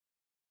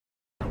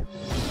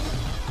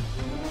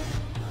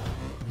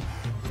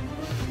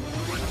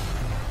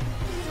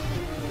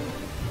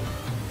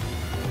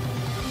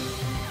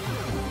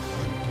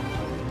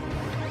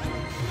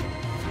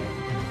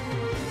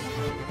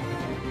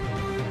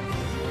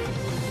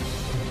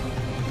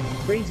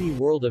Crazy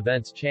World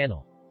Events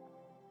Channel.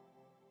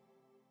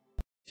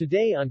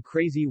 Today on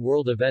Crazy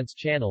World Events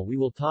Channel we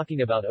will talking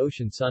about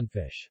ocean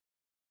sunfish,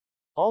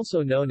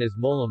 also known as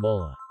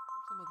Mola-Mola.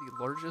 Some of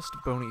the largest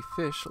bony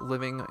fish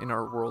living in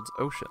our world's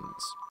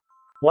oceans.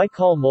 Why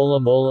call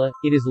Mola-Mola?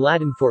 It is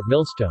Latin for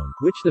millstone,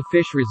 which the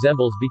fish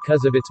resembles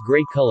because of its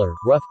gray color,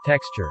 rough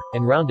texture,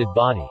 and rounded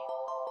body.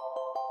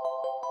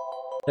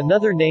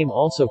 Another name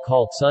also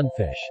called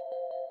sunfish,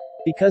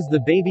 because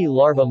the baby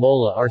larvae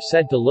mola are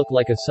said to look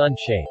like a sun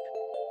shape.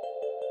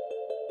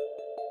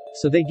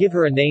 So they give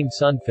her a name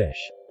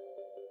sunfish.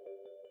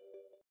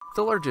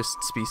 The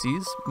largest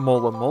species,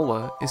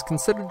 Mola-Mola, is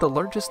considered the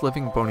largest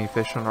living bony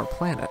fish on our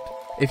planet.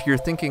 If you're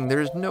thinking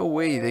there's no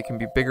way they can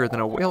be bigger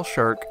than a whale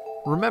shark,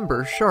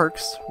 remember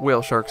sharks,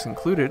 whale sharks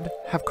included,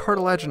 have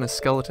cartilaginous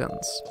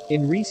skeletons.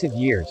 In recent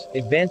years,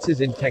 advances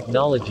in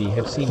technology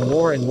have seen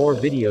more and more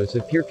videos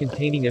appear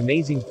containing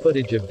amazing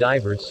footage of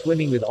divers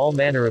swimming with all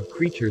manner of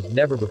creatures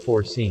never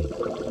before seen.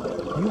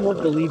 You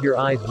won't believe your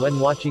eyes when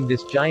watching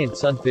this giant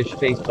sunfish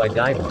faced by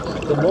divers.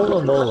 The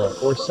Mola-Mola,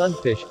 or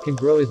sunfish, can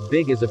grow as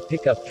big as a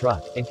pickup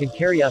truck, and can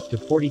carry up to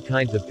 40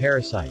 kinds of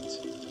parasites.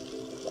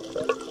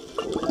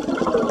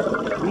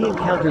 We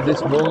encountered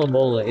this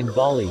Mola-Mola in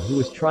Bali who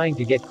was trying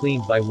to get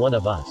cleaned by one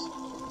of us.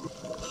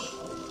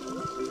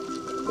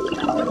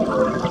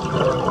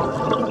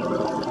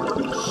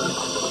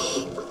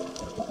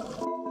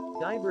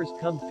 Divers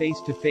come face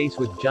to face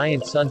with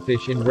giant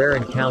sunfish in rare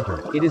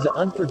encounter. It is an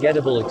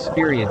unforgettable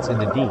experience in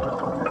the deep.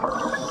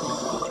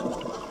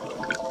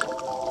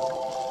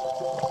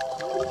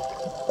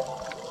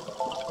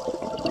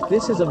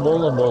 This is a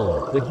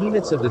Mola-Mola,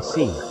 behemoths of the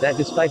sea, that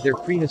despite their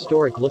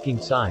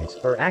prehistoric-looking size,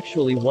 are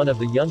actually one of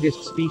the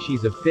youngest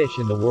species of fish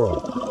in the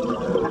world.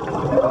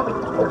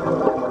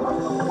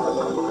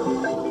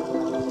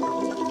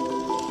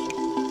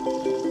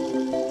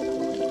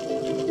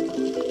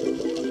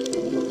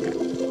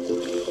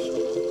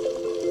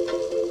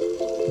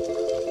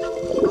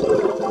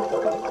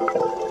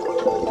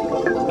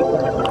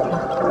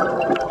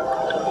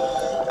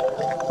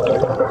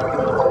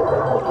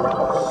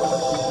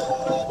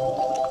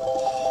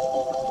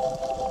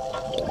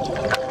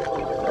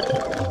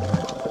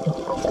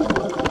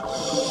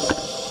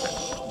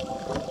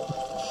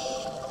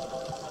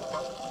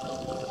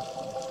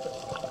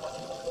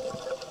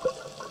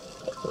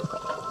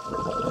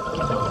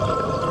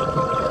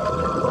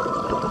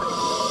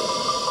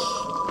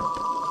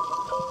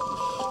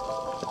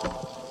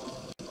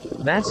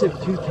 Massive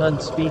 2-ton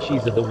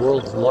species of the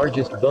world's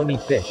largest bony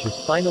fish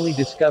is finally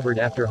discovered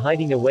after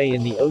hiding away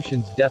in the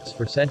ocean's depths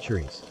for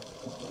centuries.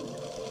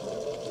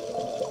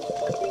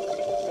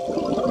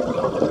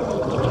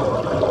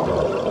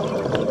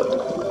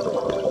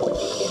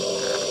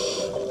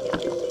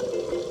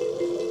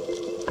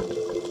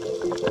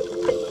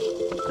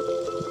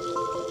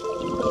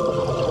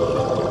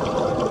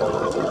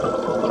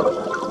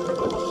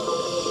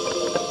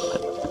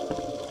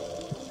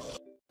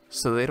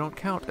 So they don't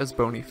count as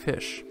bony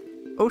fish.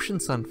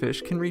 Ocean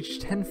sunfish can reach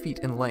 10 feet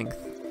in length,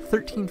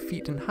 13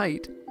 feet in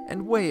height,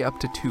 and weigh up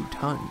to 2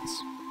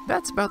 tons.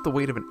 That's about the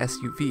weight of an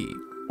SUV,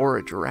 or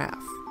a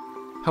giraffe.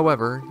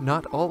 However,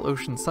 not all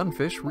ocean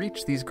sunfish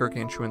reach these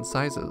gargantuan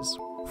sizes.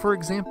 For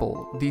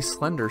example, the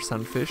slender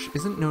sunfish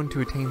isn't known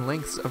to attain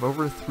lengths of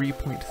over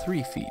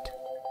 3.3 feet.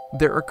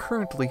 There are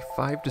currently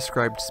 5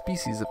 described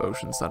species of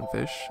ocean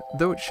sunfish,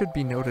 though it should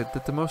be noted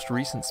that the most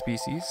recent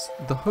species,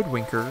 the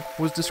hoodwinker,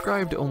 was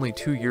described only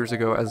 2 years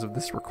ago as of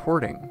this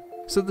recording,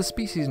 so the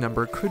species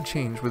number could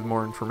change with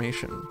more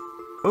information.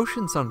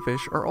 Ocean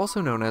sunfish are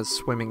also known as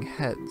swimming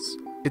heads.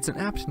 It's an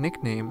apt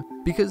nickname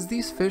because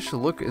these fish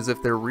look as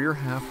if their rear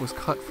half was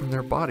cut from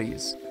their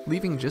bodies,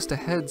 leaving just a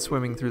head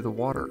swimming through the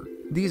water.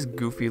 These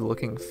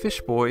goofy-looking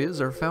fish boys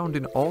are found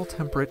in all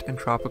temperate and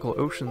tropical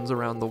oceans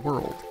around the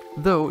world,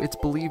 though it's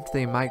believed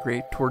they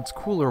migrate towards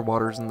cooler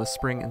waters in the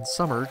spring and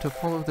summer to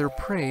follow their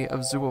prey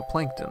of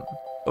zooplankton.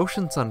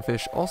 Ocean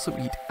sunfish also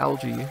eat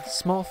algae,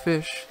 small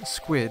fish,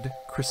 squid,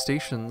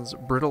 crustaceans,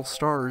 brittle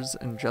stars,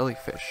 and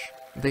jellyfish.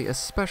 They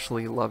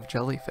especially love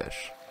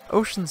jellyfish.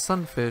 Ocean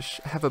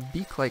sunfish have a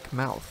beak-like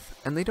mouth,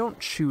 and they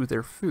don't chew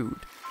their food.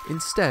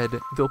 Instead,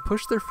 they'll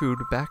push their food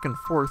back and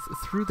forth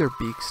through their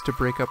beaks to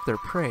break up their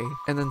prey,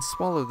 and then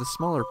swallow the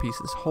smaller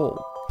pieces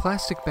whole.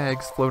 Plastic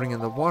bags floating in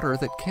the water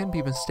that can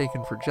be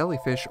mistaken for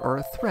jellyfish are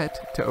a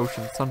threat to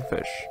ocean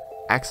sunfish.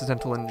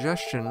 Accidental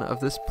ingestion of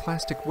this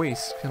plastic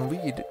waste can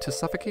lead to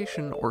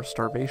suffocation or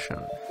starvation.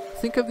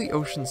 Think of the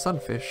ocean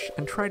sunfish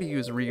and try to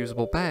use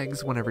reusable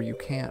bags whenever you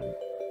can.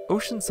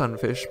 Ocean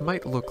sunfish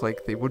might look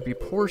like they would be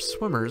poor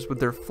swimmers with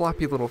their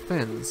floppy little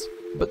fins,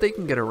 but they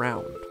can get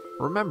around.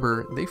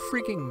 Remember, they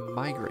freaking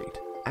migrate.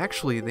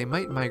 Actually, they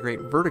might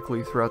migrate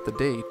vertically throughout the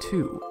day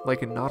too,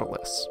 like a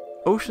nautilus.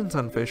 Ocean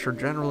sunfish are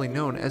generally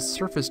known as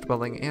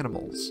surface-dwelling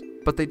animals,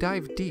 but they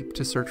dive deep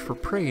to search for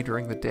prey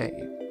during the day.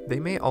 They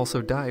may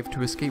also dive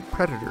to escape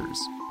predators,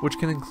 which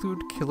can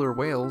include killer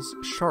whales,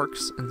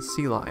 sharks, and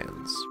sea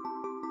lions.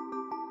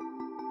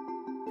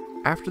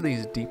 After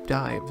these deep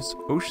dives,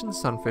 ocean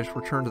sunfish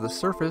return to the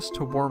surface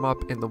to warm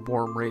up in the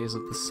warm rays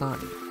of the sun.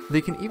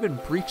 They can even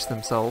breach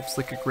themselves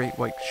like a great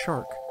white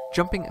shark,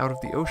 jumping out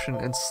of the ocean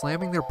and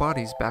slamming their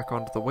bodies back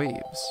onto the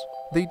waves.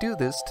 They do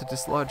this to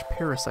dislodge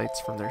parasites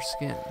from their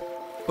skin.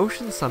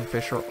 Ocean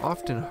sunfish are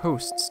often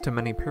hosts to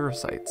many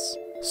parasites,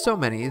 so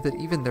many that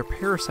even their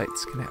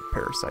parasites can have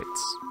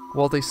parasites.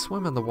 While they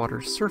swim on the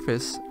water's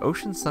surface,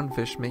 ocean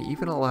sunfish may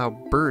even allow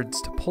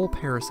birds to pull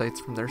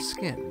parasites from their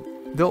skin.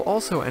 They'll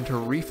also enter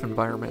reef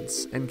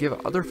environments and give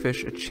other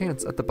fish a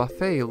chance at the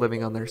buffet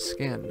living on their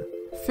skin.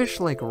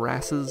 Fish like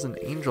wrasses and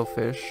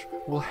angelfish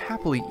will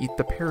happily eat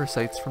the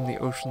parasites from the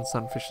ocean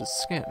sunfish's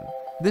skin.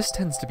 This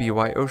tends to be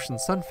why ocean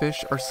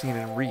sunfish are seen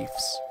in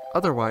reefs.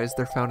 Otherwise,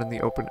 they're found in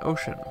the open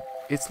ocean.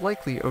 It's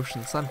likely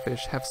ocean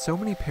sunfish have so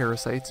many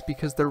parasites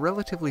because they're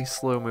relatively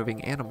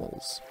slow-moving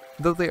animals,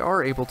 though they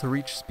are able to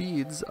reach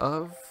speeds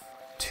of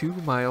 2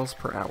 miles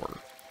per hour.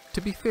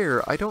 To be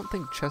fair, I don't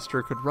think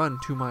Chester could run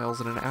 2 miles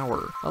in an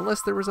hour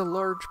unless there was a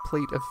large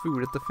plate of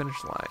food at the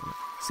finish line,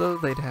 so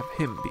they'd have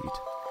him beat.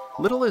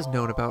 Little is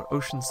known about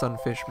ocean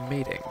sunfish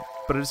mating,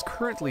 but it is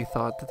currently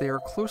thought that they are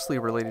closely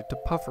related to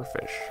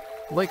pufferfish.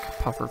 Like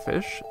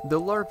pufferfish, the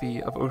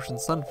larvae of ocean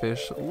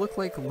sunfish look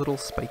like little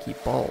spiky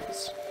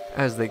balls.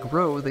 As they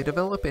grow, they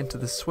develop into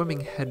the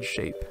swimming head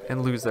shape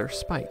and lose their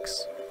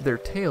spikes. Their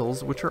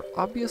tails, which are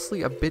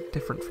obviously a bit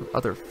different from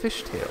other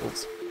fish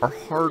tails, are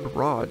hard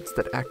rods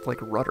that act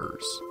like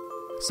rudders.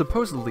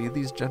 Supposedly,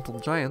 these gentle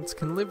giants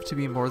can live to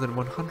be more than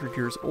 100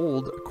 years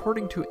old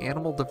according to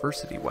Animal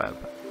Diversity Web,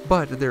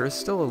 but there is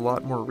still a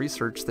lot more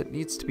research that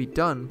needs to be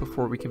done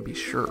before we can be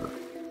sure.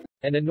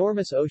 An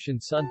enormous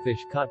ocean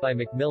sunfish caught by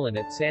Macmillan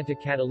at Santa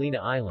Catalina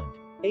Island.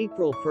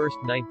 April 1,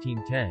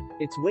 1910.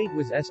 Its weight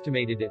was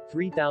estimated at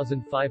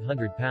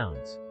 3,500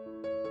 pounds.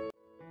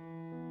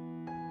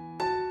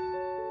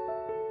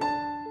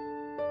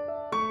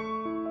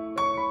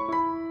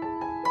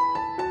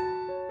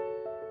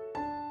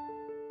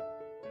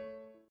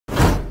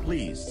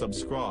 Please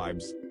subscribe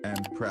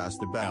and press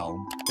the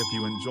bell if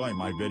you enjoy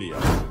my video.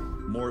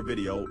 More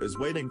video is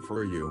waiting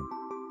for you.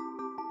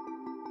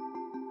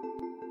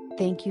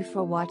 Thank you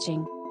for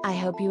watching. I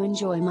hope you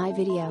enjoy my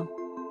video.